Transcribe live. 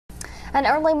An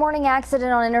early morning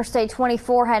accident on Interstate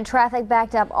 24 had traffic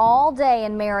backed up all day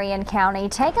in Marion County.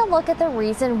 Take a look at the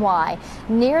reason why.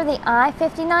 Near the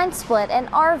I-29 split, an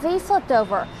RV flipped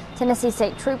over. Tennessee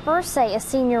State troopers say a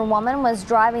senior woman was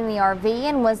driving the RV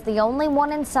and was the only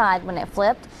one inside when it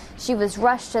flipped. She was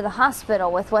rushed to the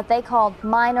hospital with what they called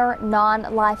minor,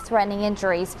 non-life-threatening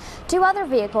injuries. Two other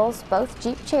vehicles, both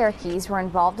Jeep Cherokees, were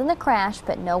involved in the crash,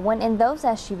 but no one in those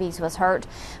SUVs was hurt.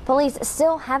 Police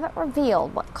still haven't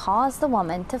revealed what caused the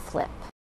woman to flip.